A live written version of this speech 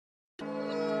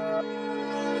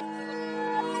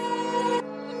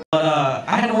But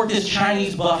I had to work this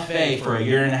Chinese buffet for 1.5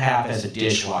 years as a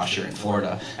dishwasher in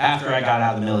Florida after I got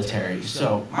out of the military.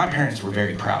 So my parents were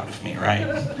very proud of me, right?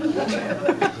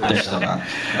 They're still not.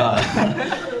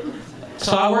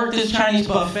 So I worked this Chinese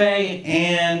buffet,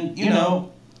 and you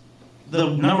know, the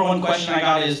 #1 question I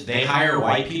got is, they hire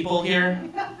white people here?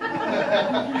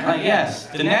 Like, yes.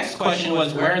 The next question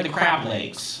was, where are the crab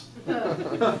legs?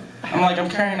 I'm like, I'm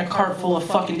carrying a cart full of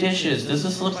fucking dishes. Does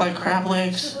this look like crab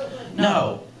legs?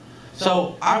 No.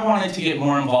 So I wanted to get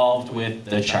more involved with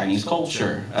the Chinese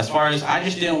culture. As far as, I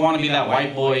just didn't want to be that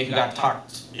white boy who got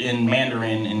talked in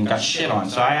Mandarin and got shit on.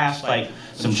 So I asked like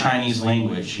some Chinese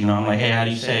language. You know, I'm like, hey, how do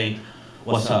you say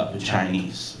what's up in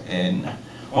Chinese? And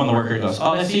one of the workers goes,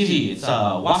 oh, that's easy. It's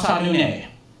wasa nu ne.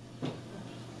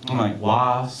 I'm like,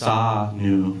 wasa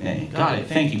nu ne. Got it.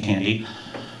 Thank you, Candy.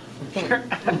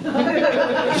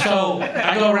 So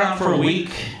I go around for a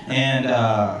week, and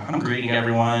I'm greeting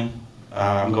everyone.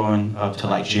 I'm going up to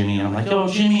like Jimmy, and I'm like, yo,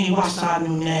 Jimmy, wasa nu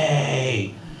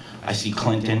ne. I see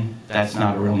Clinton. That's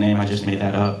not a real name. I just made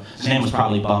that up. His name was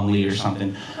probably Bum Lee or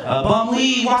something. Bum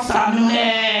Lee, wasa nu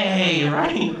ne,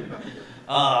 right?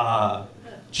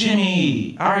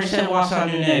 Jimmy, I already said wasa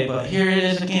nu ne, but here it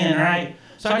is again, right?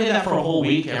 So I did that for a whole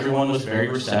week. Everyone was very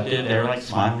receptive. They were like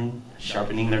smiling,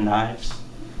 sharpening their knives.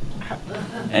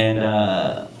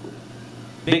 And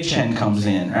Big Chen comes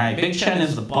in, right? Big Chen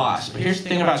is the boss. But here's the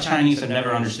thing about Chinese I've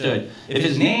never understood. If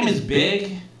his name is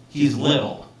Big, he's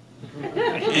little.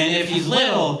 And if he's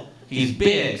little, he's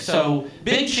big. So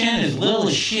Big Chen is little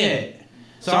as shit.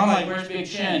 So I'm like, where's Big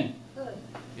Chen?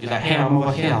 He's like, hey, I'm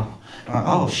over here. I'm like,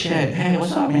 oh shit, hey,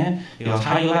 what's up, man? He goes,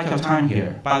 how do you like your time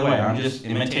here? By the way, I'm just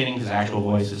imitating his actual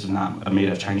voice. This is not a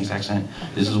made-up Chinese accent.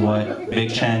 This is what Big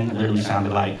Chen literally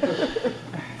sounded like.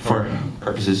 For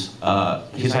purposes,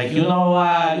 he's like, you know,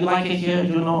 you like it here,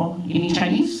 you know, you need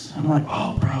Chinese? I'm like,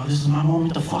 oh, bro, this is my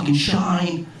moment to fucking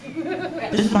shine.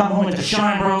 This is my moment to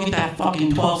shine, bro. Get that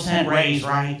fucking 12-cent raise,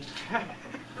 right?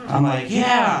 I'm like,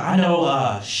 yeah, I know,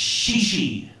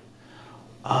 Shishi,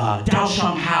 Dao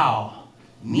Shang Hao,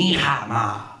 Ni Ha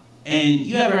Ma. And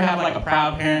you ever have like a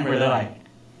proud parent where they're like,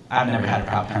 I've never had a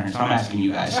proud parent, so I'm asking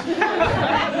you guys. Right?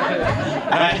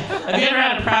 Have you ever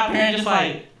had a proud parent just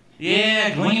like,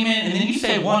 yeah, gleaming, and then you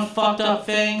say one fucked up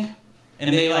thing,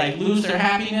 and they like lose their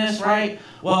happiness, right?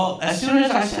 Well, as soon as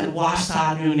I said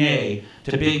wasa nu ne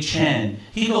to Big Chen,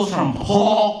 he goes from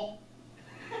ho.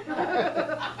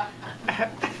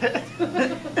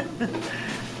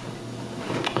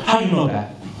 How do you know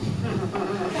that?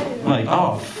 I'm like,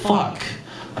 oh fuck.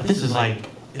 This is like,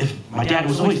 if my dad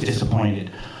was always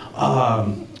disappointed.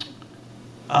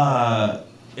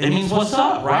 It means what's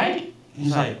up, right?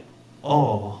 He's like,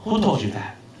 oh, who told you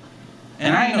that?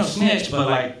 And I ain't no snitch, but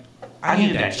like, I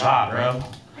needed that job, bro.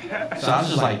 So I was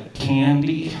just like,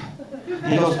 Candy?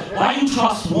 And he goes, why you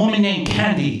trust a woman named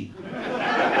Candy?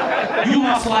 You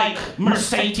must like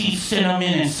Mercedes,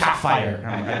 Cinnamon, and Sapphire.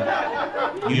 I'm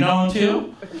like, you know him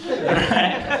too?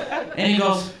 Right? And he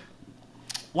goes,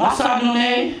 what's up,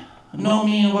 Nune? No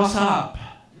mean what's up.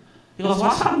 He goes,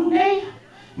 what's up, Nune?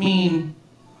 Mean,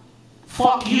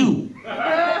 fuck you.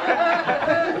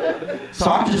 So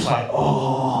I'm just like,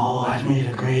 oh, I made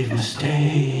a grave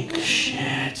mistake,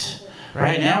 shit.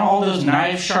 Right now, all those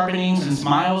knife sharpenings and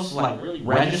smiles like really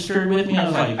registered with me. I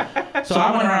was like, so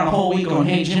I went around a whole week going,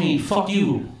 hey, Jimmy, fuck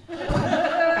you.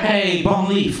 Hey, Bum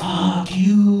Lee, fuck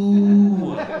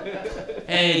you.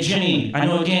 Hey, Jimmy, I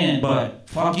know again, but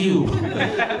fuck you.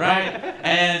 Right?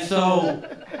 And so,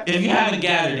 if you haven't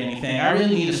gathered anything, I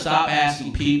really need to stop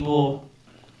asking people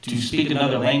to speak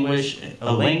another language,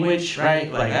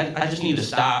 right? Like, I just need to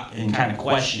stop and kind of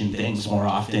question things more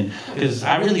often, because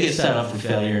I really get set up for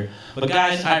failure. But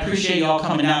guys, I appreciate y'all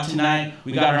coming out tonight.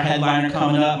 We got our headliner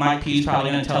coming up. Mike P's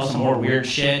probably gonna tell some more weird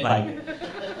shit. Like,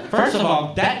 first of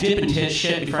all, that dip and tit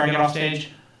shit before I get off stage,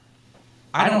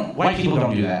 white people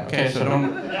don't do that, okay? So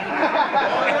don't.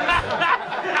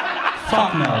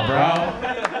 Fuck no,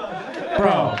 bro.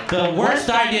 Bro, the worst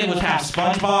I did was have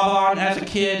SpongeBob on as a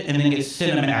kid and then get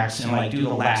Cinemax and like do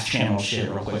the last channel shit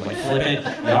real quick, like flip it.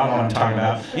 Y'all know what I'm talking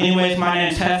about. Anyways, my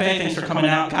name's Jefe. Thanks for coming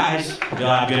out, guys.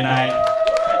 Y'all have a good night.